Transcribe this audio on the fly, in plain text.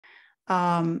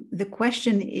the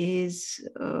question is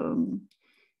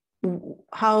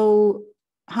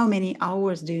how many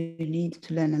hours do you need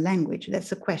to learn a language?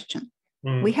 That's a question.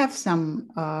 We have some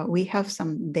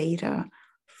data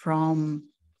from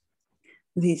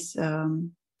this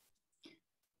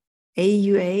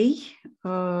AUA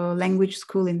language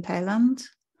school in Thailand.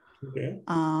 Okay.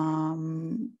 How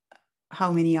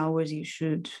many hours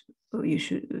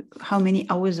how many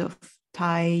hours of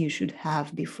Thai you should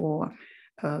have before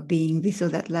being this or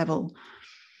that level.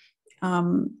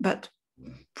 But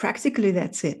practically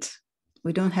that's it.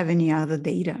 We don't have any other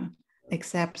data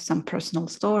except some personal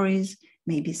stories.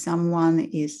 Maybe someone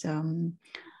is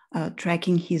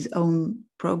tracking his own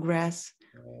progress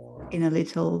in a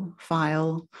little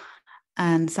file.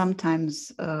 And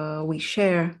sometimes we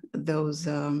share those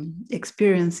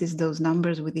experiences, those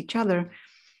numbers with each other.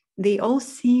 They all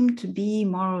seem to be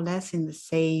more or less in the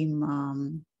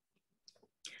same,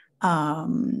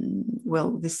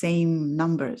 the same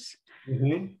numbers.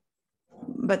 Mm-hmm.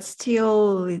 But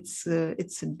still, it's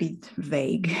a bit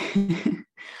vague.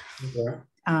 Okay.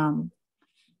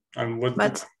 And what?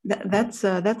 But that's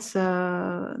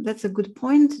a good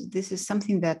point. This is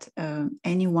something that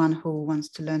anyone who wants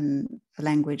to learn a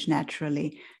language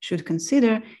naturally should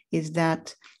consider. Is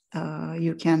that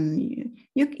you can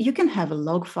have a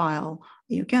log file.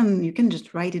 You can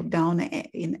just write it down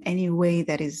in any way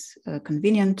that is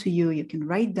convenient to you. You can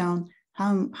write down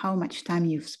how much time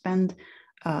you've spent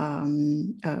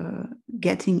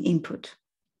getting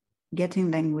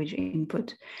language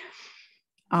input.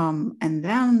 And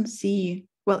then see,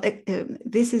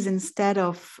 this is instead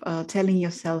of telling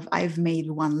yourself, I've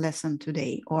made one lesson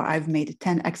today, or I've made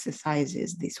 10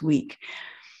 exercises this week.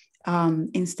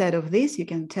 Instead of this, you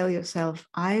can tell yourself,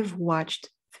 I've watched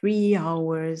 3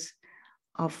 hours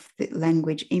of the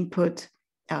language input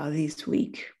this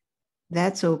week.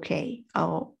 That's okay.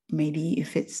 Or maybe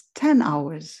if it's 10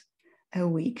 hours a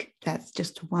week, that's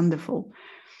just wonderful.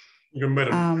 Even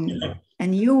better.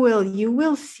 And you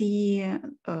will see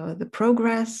the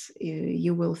progress.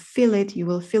 You will feel it. You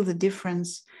will feel the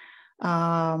difference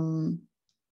at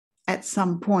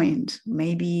some point.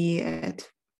 Maybe at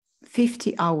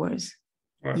 50 hours,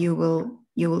 right. you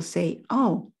will say,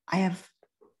 "Oh, I have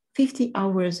 50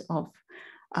 hours of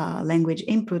language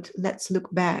input. Let's look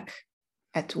back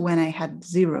at when I had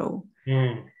 0.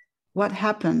 What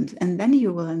happened?" And then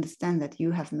you will understand that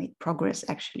you have made progress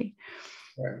actually.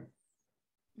 Right.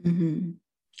 Mm-hmm.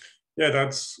 Yeah,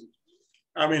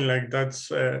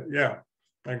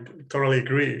 I totally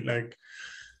agree.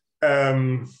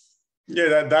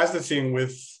 That's the thing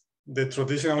with the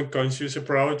traditional conscious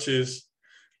approach is,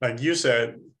 like you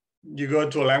said, you go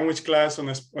to a language class on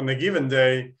a given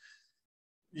day,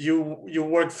 you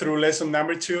work through lesson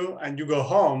number 2, and you go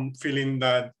home feeling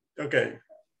that, okay,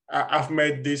 I've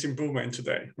made this improvement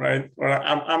today, right? Or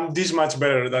I'm this much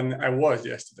better than I was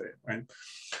yesterday, right?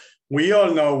 We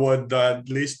all know what that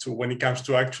leads to when it comes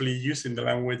to actually using the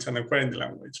language and acquiring the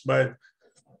language. But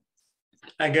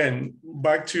again,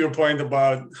 back to your point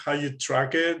about how you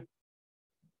track it,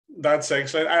 that's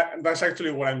excellent. That's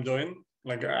actually what I'm doing.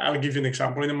 Like, I'll give you an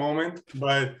example in a moment.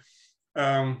 But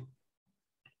the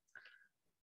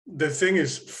thing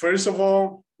is, first of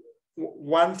all,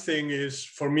 one thing is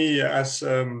for me as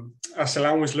a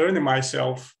language learner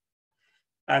myself,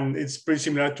 and it's pretty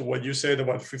similar to what you said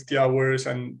about 50 hours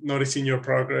and noticing your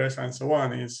progress and so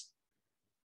on, is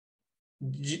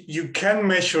you can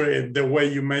measure it the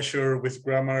way you measure with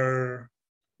grammar,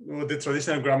 or the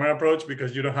traditional grammar approach,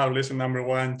 because you don't have lesson number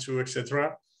 1, 2,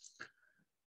 etc.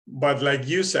 But like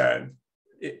you said,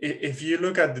 if you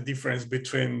look at the difference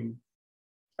between,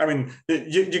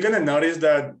 you're going to notice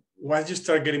that once you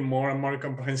start getting more and more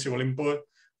comprehensible input,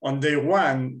 on day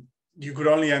 1, you could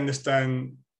only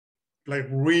understand like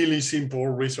really simple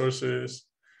resources.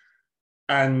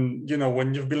 And,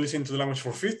 when you've been listening to the language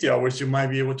for 50 hours, you might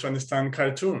be able to understand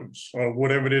cartoons or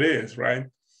whatever it is, right?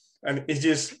 And it's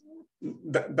just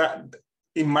that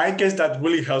in my case, that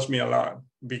really helps me a lot,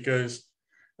 because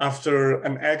after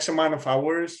an X amount of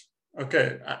hours,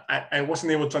 okay, I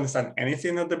wasn't able to understand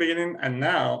anything at the beginning, and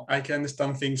now I can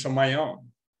understand things on my own,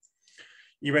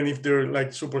 even if they're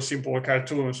like super simple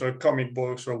cartoons or comic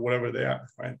books or whatever they are,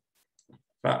 right?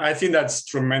 I think that's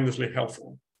tremendously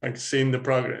helpful, like seeing the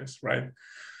progress, right?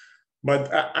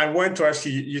 But I want to ask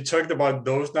you, you talked about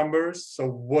those numbers. So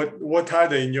what are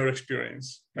they in your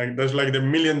experience? Like, there's like the $1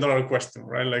 million question,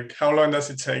 right? Like, how long does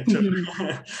it take to,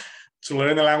 to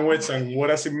learn a language, and what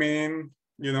does it mean,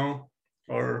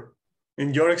 or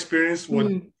in your experience,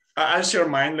 I'll share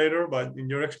mine later, but in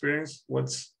your experience,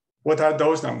 what are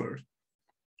those numbers,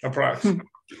 approximately?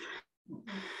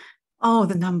 Oh,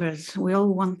 the numbers. We all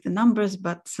want the numbers,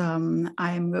 but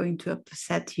I am going to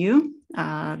upset you.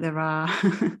 There are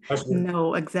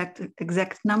no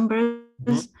exact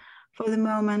numbers for the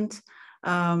moment.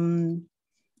 And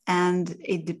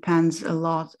it depends a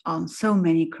lot on so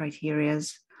many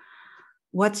criterias.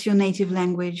 What's your native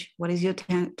language? What is your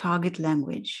target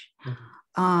language?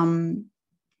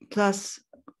 Plus,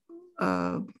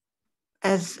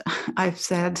 as I've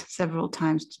said several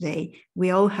times today,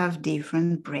 we all have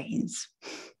different brains.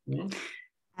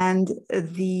 And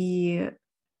this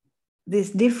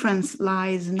difference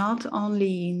lies not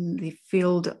only in the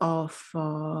field of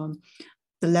the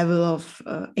level of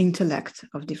intellect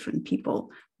of different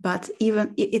people, but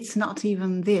even it's not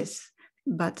even this,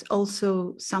 but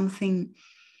also something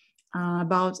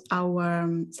about our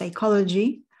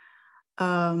psychology.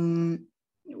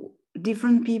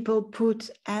 Different people put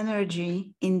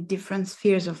energy in different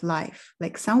spheres of life.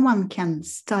 Like someone can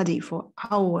study for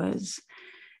hours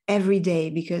every day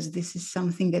because this is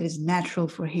something that is natural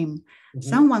for him.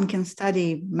 Someone can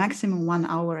study maximum 1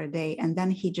 hour a day, and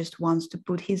then he just wants to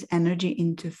put his energy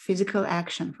into physical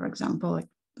action, for example,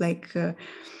 like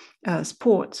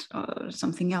sports or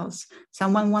something else.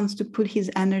 Someone wants to put his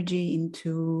energy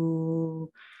into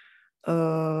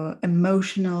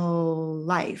emotional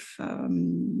life.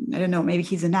 I don't know, maybe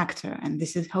he's an actor and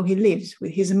this is how he lives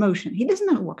with his emotion. He does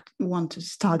not want to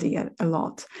study a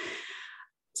lot.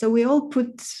 So we all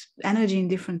put energy in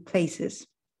different places.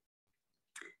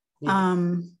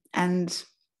 And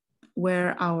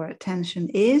where our attention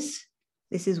is,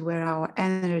 this is where our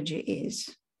energy is.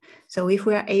 So if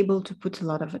we are able to put a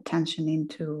lot of attention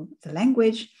into the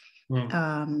language,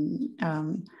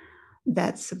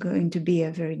 that's going to be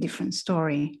a very different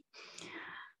story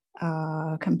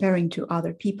comparing to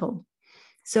other people.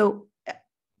 So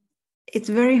it's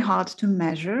very hard to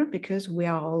measure because we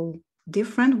are all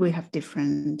different. We have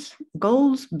different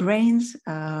goals, brains,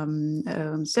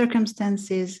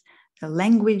 circumstances,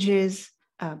 languages,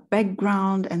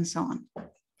 background, and so on.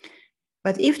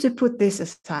 But if to put this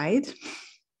aside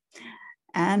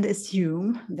and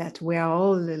assume that we are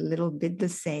all a little bit the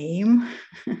same,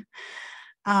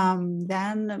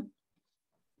 then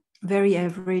very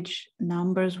average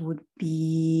numbers would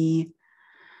be,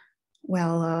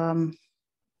 well,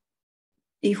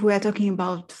 if we are talking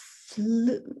about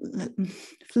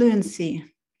fluency,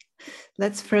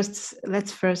 let's first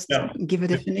give a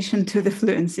definition to the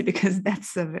fluency, because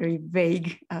that's a very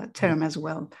vague term as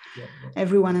well.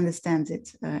 Everyone understands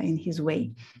it in his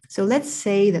way. So let's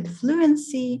say that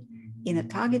fluency in a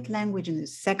target language, in a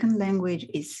second language,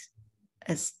 is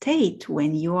a state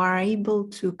when you are able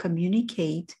to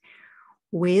communicate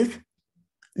with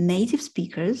native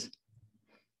speakers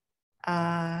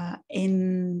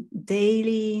in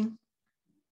daily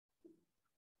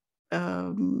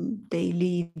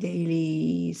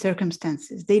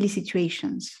circumstances, daily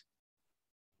situations.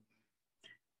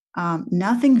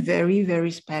 Nothing very,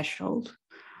 very special,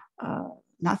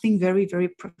 nothing very, very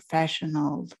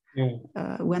professional.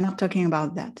 We're not talking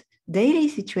about that. Daily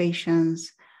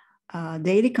situations,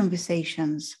 daily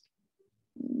conversations,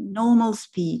 normal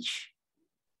speech.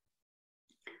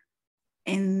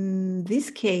 In this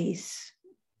case,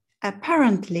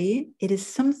 apparently, it is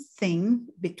something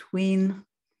between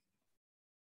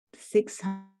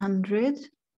 600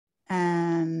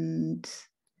 and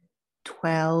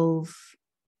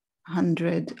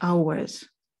 1,200 hours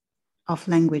of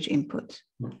language input.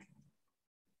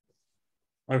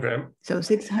 Okay. So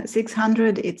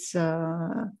 600, it's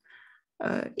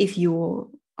if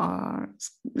you are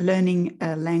learning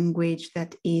a language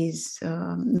that is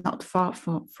not far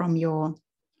from your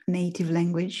native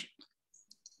language.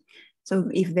 So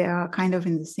if they are kind of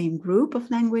in the same group of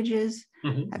languages,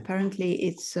 apparently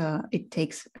it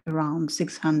takes around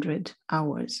 600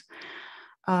 hours.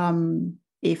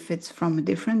 If it's from a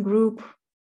different group,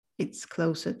 it's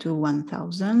closer to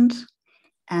 1,000.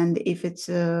 And if it's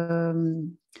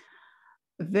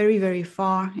very, very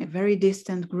far, a very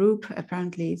distant group,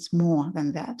 apparently it's more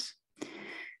than that.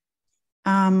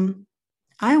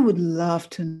 I would love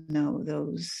to know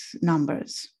those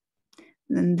numbers.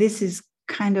 And this is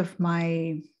kind of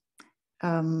my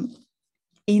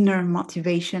inner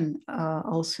motivation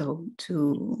also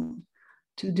to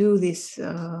do this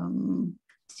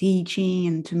teaching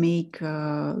and to make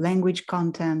language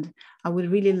content. I would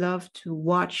really love to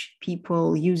watch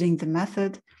people using the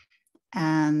method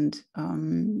and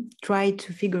try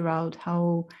to figure out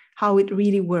how it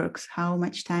really works, how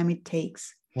much time it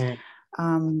takes.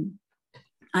 I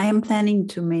am planning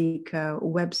to make a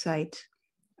website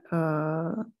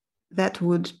that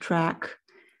would track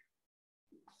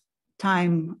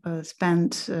time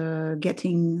spent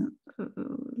getting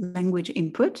language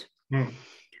input. Mm.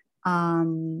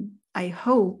 I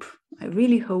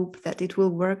really hope that it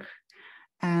will work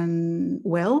and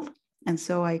well, and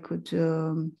so I could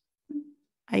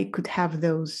have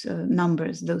those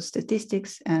numbers, those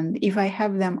statistics, and if I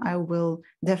have them, I will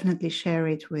definitely share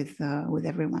it with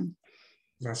everyone.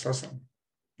 That's awesome.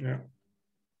 Yeah.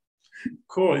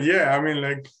 Cool. Yeah. I mean,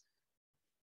 like,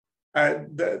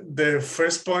 the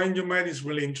first point you made is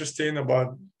really interesting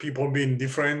about people being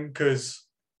different, because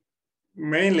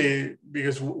mainly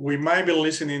because we might be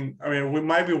listening. I mean, we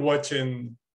might be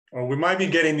watching, or we might be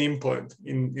getting input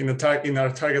in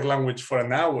our target language for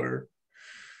an hour.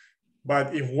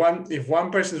 But if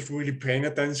one person is really paying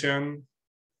attention,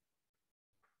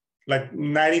 like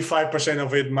 95%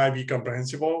 of it might be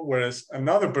comprehensible, whereas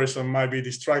another person might be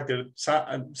distracted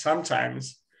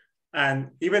sometimes.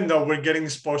 And even though we're getting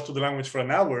exposed to the language for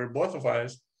an hour, both of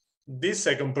us, this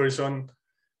second person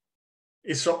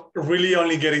is really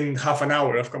only getting half an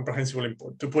hour of comprehensible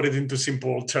input, to put it into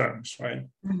simple terms, right?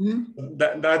 Mm-hmm.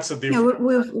 That's a difference.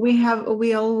 Yeah,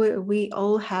 we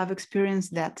all have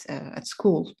experienced that at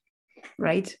school,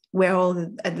 right? We're all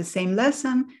at the same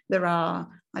lesson. There are,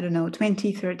 I don't know,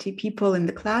 20, 30 people in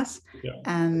the class. Yeah.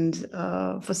 And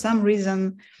for some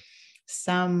reason,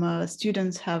 some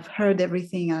students have heard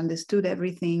everything, understood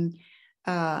everything,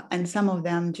 and some of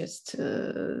them just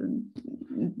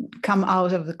come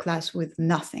out of the class with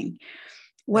nothing.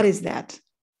 What is that?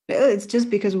 It's just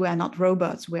because we are not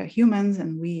robots. We're humans,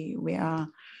 and we're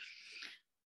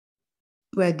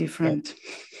different.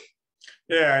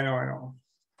 Yeah, I know.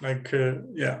 Like,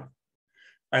 yeah.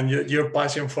 And your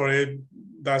passion for it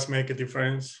does make a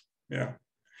difference. Yeah.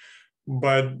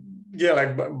 But yeah,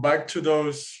 like back to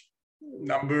those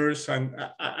numbers, and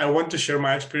I want to share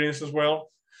my experience as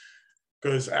well,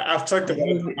 because I've talked about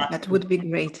it. That would be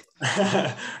great.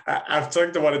 I've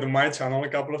talked about it on my channel a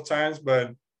couple of times,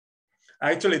 but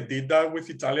I actually did that with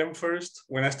Italian first.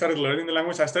 When I started learning the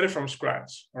language, I started from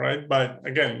scratch, right? But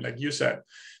again, like you said,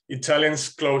 Italian's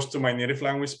close to my native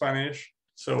language, Spanish.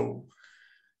 So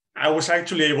I was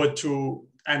actually able to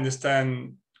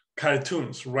understand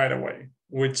cartoons right away,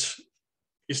 which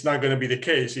is not going to be the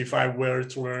case if I were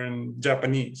to learn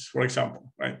Japanese, for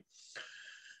example, right?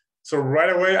 So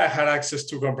right away, I had access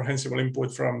to comprehensible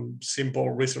input from simple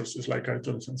resources like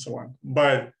cartoons and so on.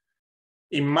 But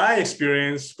in my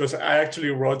experience, because I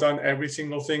actually wrote down every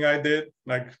single thing I did,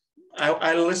 like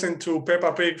I listened to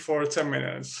Peppa Pig for 10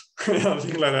 minutes,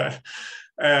 things like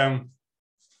that.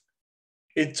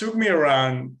 It took me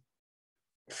around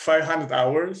 500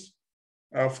 hours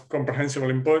of comprehensible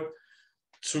input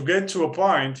to get to a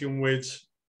point in which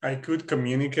I could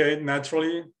communicate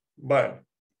naturally. But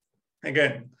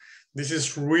again, this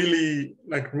is really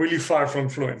far from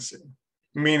fluency,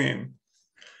 meaning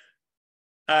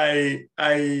I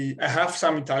have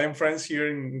some Italian friends here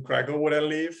in Krakow where I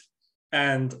live,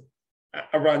 and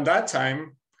around that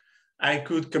time, I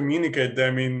could communicate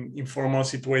them in informal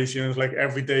situations, like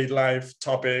everyday life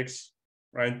topics,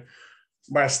 right?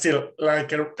 But still,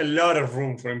 like a lot of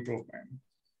room for improvement.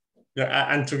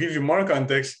 Yeah, and to give you more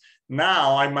context,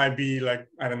 now I might be like,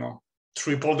 I don't know,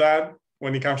 triple that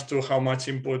when it comes to how much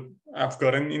input I've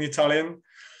gotten in Italian.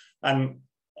 And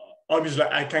obviously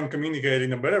I can communicate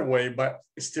in a better way, but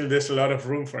still there's a lot of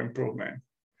room for improvement.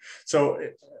 So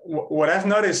what I've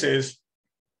noticed is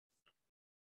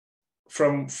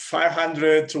from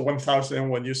 500 to 1,000,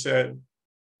 what you said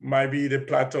might be the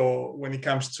plateau when it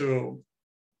comes to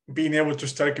being able to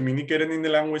start communicating in the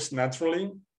language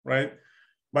naturally, right?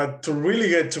 But to really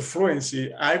get to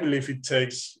fluency, I believe it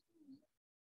takes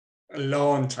a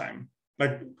long time,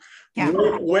 like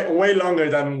way longer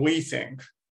than we think,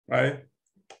 right?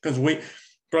 Because we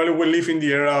live in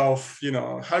the era of,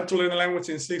 how to learn a language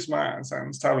in 6 months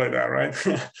and stuff like that, right?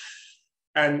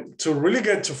 And to really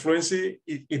get to fluency,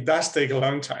 it does take a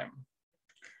long time.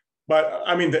 But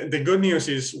I mean, the good news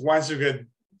is once you get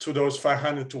to those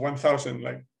 500 to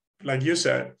 1,000, like you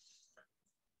said,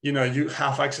 you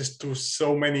have access to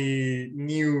so many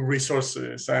new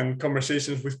resources and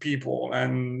conversations with people,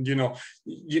 and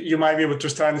you might be able to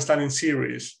start understanding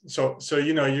series. So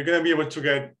you're going to be able to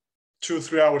get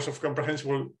 2-3 hours of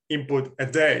comprehensible input a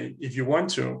day if you want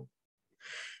to,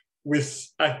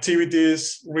 with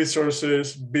activities,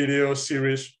 resources, videos,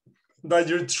 series that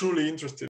you're truly interested in.